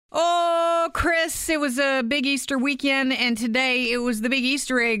Chris, it was a big Easter weekend, and today it was the big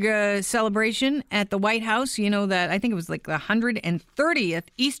Easter egg celebration at the White House. You know that I think it was like the 130th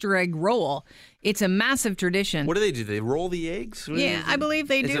Easter egg roll. It's a massive tradition. What do? They roll the eggs? Yeah, I believe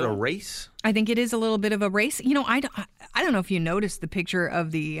they do. Is it a race? I think it is a little bit of a race. You know, I don't know if you noticed the picture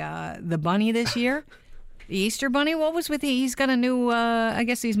of the bunny this year, the Easter bunny. What was with he's got a new? I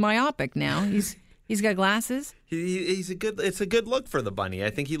guess he's myopic now. He's got glasses. It's a good look for the bunny.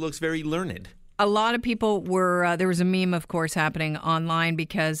 I think he looks very learned. A lot of people were. There was a meme, of course, happening online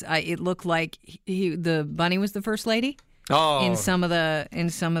because it looked like the bunny was the first lady. Oh. In some of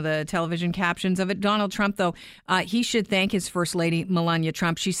the television captions of it. Donald Trump, though, he should thank his first lady, Melania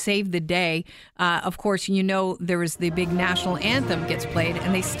Trump. She saved the day. Of course, you know there is the big national anthem gets played,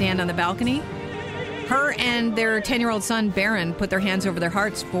 and they stand on the balcony. Her and their 10-year-old son, Barron, put their hands over their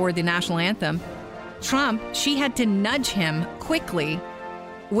hearts for the national anthem. Trump, she had to nudge him quickly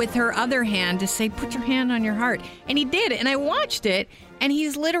with her other hand to say, put your hand on your heart. And he did. And I watched it, and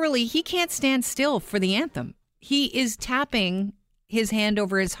he can't stand still for the anthem. He is tapping his hand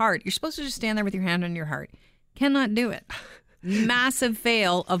over his heart. You're supposed to just stand there with your hand on your heart. Cannot do it. Massive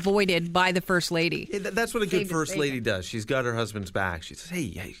fail avoided by the First Lady. Yeah, that's what a good First Lady does. She's got her husband's back. She says,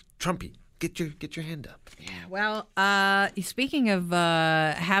 hey, Trumpy, get your hand up. Yeah, well, speaking of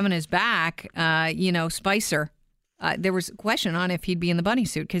having his back, Spicer, there was a question on if he'd be in the bunny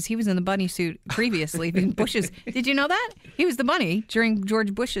suit because he was in the bunny suit previously in Bush's. Did you know that? He was the bunny during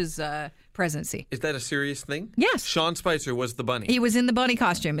George Bush's presidency. Is that a serious thing? Yes. Sean Spicer was the bunny. He was in the bunny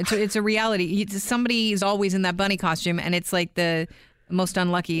costume. It's a reality. Somebody is always in that bunny costume, and it's like the most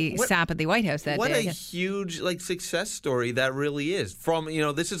unlucky sap at the White House that day. What a huge success story that really is.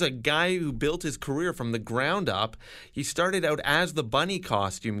 This is a guy who built his career from the ground up. He started out as the bunny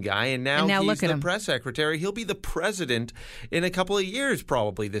costume guy, and now he's the press secretary. He'll be the president in a couple of years,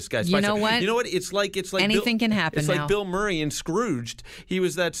 probably. This guy. You know what? It's like anything can happen. It's like Bill Murray in Scrooged. He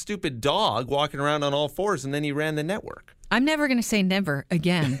was that stupid dog walking around on all fours, and then he ran the network. I'm never going to say never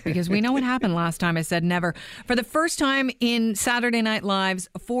again because we know what happened last time I said never. For the first time in Saturday Night Live's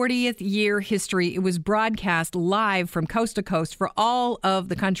 40th year history, it was broadcast live from coast to coast for all of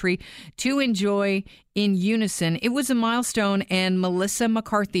the country to enjoy in unison. It was a milestone, and Melissa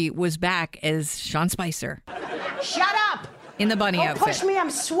McCarthy was back as Sean Spicer. Shut up! In the bunny outfit. Push me, I'm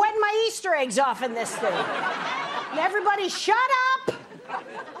sweating my Easter eggs off in this thing. And everybody shut up!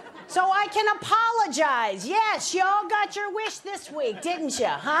 So I can apologize. Yes, you all got your wish this week, didn't you,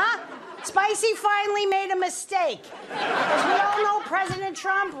 huh? Spicy finally made a mistake. As we all know, President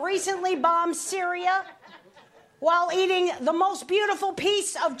Trump recently bombed Syria while eating the most beautiful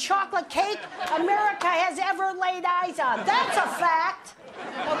piece of chocolate cake America has ever laid eyes on. That's a fact.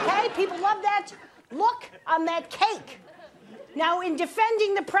 Okay? People love that look on that cake. Now, in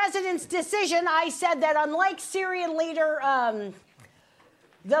defending the president's decision, I said that unlike Syrian leader...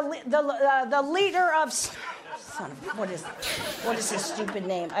 The leader of what is his stupid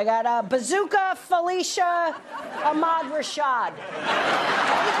name? I got Bazooka Felicia Ahmad Rashad.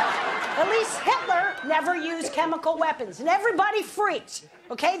 At least Hitler never used chemical weapons, and everybody freaked.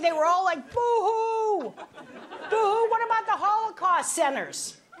 Okay, they were all like, boo-hoo, boo-hoo. What about the Holocaust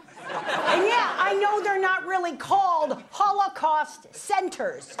centers? And yeah, I know they're not really called Holocaust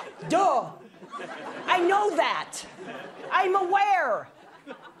centers. Duh. I know that. I'm aware.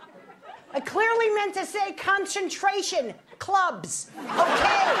 I clearly meant to say concentration clubs.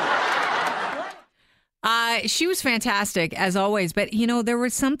 Okay. She was fantastic, as always. But, there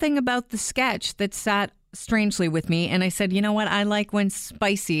was something about the sketch that sat strangely with me. And I said, you know what? I like when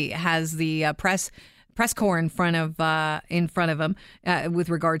Spicy has the press corps in front of him with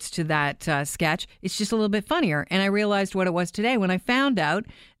regards to that sketch. It's just a little bit funnier. And I realized what it was today when I found out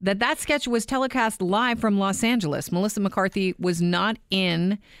that sketch was telecast live from Los Angeles. Melissa McCarthy was not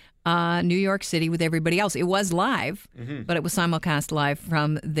in New York City with everybody else. It was live, but it was simulcast live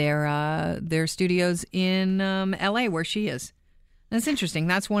from their studios in L.A. where she is. That's interesting.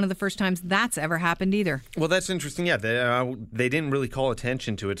 That's one of the first times that's ever happened either. Well, that's interesting. Yeah, they didn't really call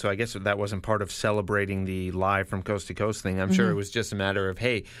attention to it, so I guess that wasn't part of celebrating the live from coast to coast thing. I'm sure it was just a matter of,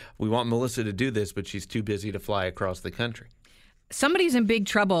 hey, we want Melissa to do this, but she's too busy to fly across the country. Somebody's in big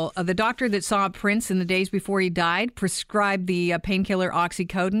trouble. The doctor that saw Prince in the days before he died prescribed the painkiller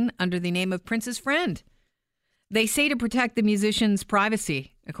Oxycodone under the name of Prince's friend. They say to protect the musician's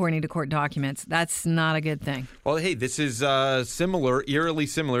privacy, according to court documents. That's not a good thing. Well, hey, this is eerily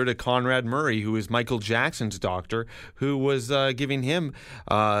similar to Conrad Murray, who is Michael Jackson's doctor, who was giving him,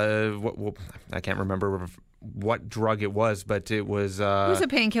 I can't remember what drug it was, but it was... it was a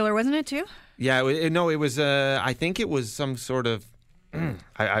painkiller, wasn't it, too? Yeah, it was, I think it was some sort of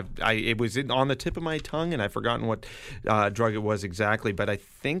It was on the tip of my tongue, and I've forgotten what drug it was exactly, but I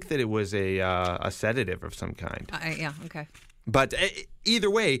think that it was a sedative of some kind. Yeah, okay. But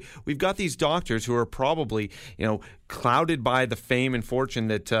either way, we've got these doctors who are probably, clouded by the fame and fortune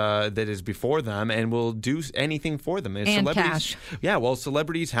that is before them, and will do anything for them. And cash. Yeah, well,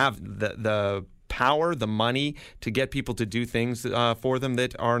 celebrities have the power, the money to get people to do things for them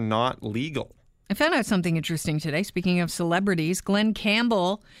that are not legal. I found out something interesting today. Speaking of celebrities, Glen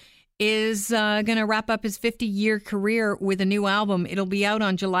Campbell is going to wrap up his 50-year career with a new album. It'll be out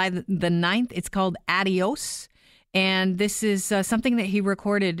on July the 9th. It's called Adios. And this is something that he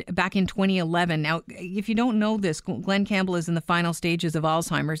recorded back in 2011. Now, if you don't know this, Glen Campbell is in the final stages of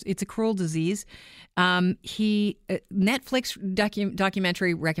Alzheimer's. It's a cruel disease. Netflix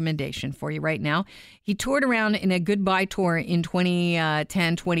documentary recommendation for you right now. He toured around in a goodbye tour in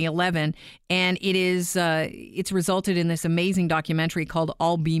 2010, 2011, and it's resulted in this amazing documentary called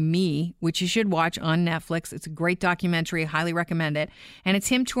I'll Be Me, which you should watch on Netflix. It's a great documentary. I highly recommend it. And it's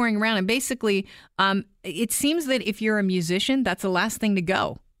him touring around. And basically, it seems that if you're a musician, that's the last thing to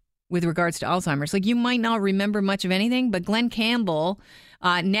go with regards to Alzheimer's. Like, you might not remember much of anything, but Glen Campbell,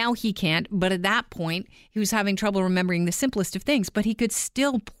 now he can't. But at that point, he was having trouble remembering the simplest of things. But he could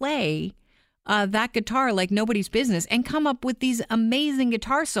still play that guitar like nobody's business and come up with these amazing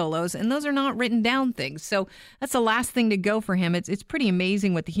guitar solos. And those are not written down things. So that's the last thing to go for him. It's pretty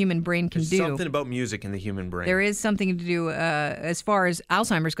amazing what the human brain can do. There's something about music in the human brain. There is something to do as far as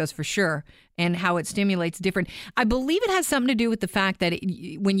Alzheimer's goes, for sure, and how it stimulates different. I believe it has something to do with the fact that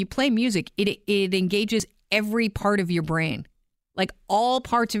when you play music, it engages every part of your brain, like all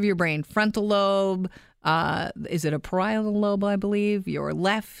parts of your brain, frontal lobe. Is it a parietal lobe, I believe? Your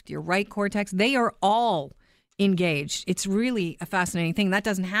left, your right cortex. They are all engaged. It's really a fascinating thing. That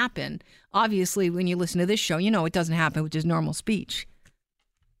doesn't happen. Obviously, when you listen to this show, it doesn't happen with just normal speech.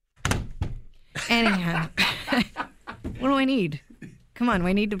 Anyhow, what do I need? Come on, do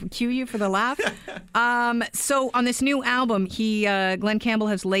I need to cue you for the laugh? So on this new album, Glen Campbell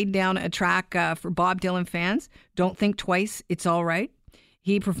has laid down a track for Bob Dylan fans. Don't Think Twice, It's All Right.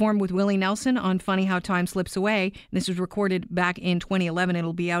 He performed with Willie Nelson on Funny How Time Slips Away. This was recorded back in 2011.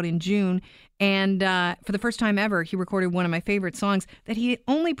 It'll be out in June. And for the first time ever, he recorded one of my favorite songs that he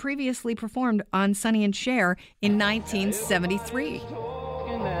only previously performed on Sonny and Cher in 1973.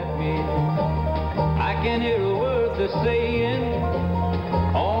 I can hear the words they're saying,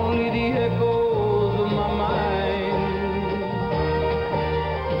 only the echoes of my mind.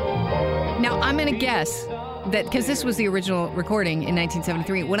 Now, I'm going to guess that, because this was the original recording in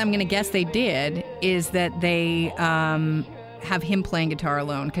 1973, what I'm going to guess they did is that they have him playing guitar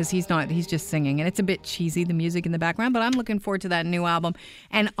alone, because he's just singing, and it's a bit cheesy, the music in the background, but I'm looking forward to that new album.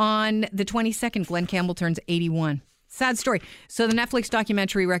 And on the 22nd, Glen Campbell turns 81. Sad story. So the Netflix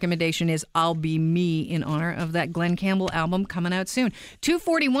documentary recommendation is I'll Be Me, in honor of that Glen Campbell album coming out soon.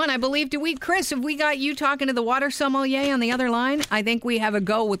 2:41, I believe. Chris, have we got you talking to the water sommelier on the other line? I think we have a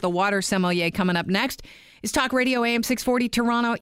go with the water sommelier coming up next. It's Talk Radio AM 640 Toronto.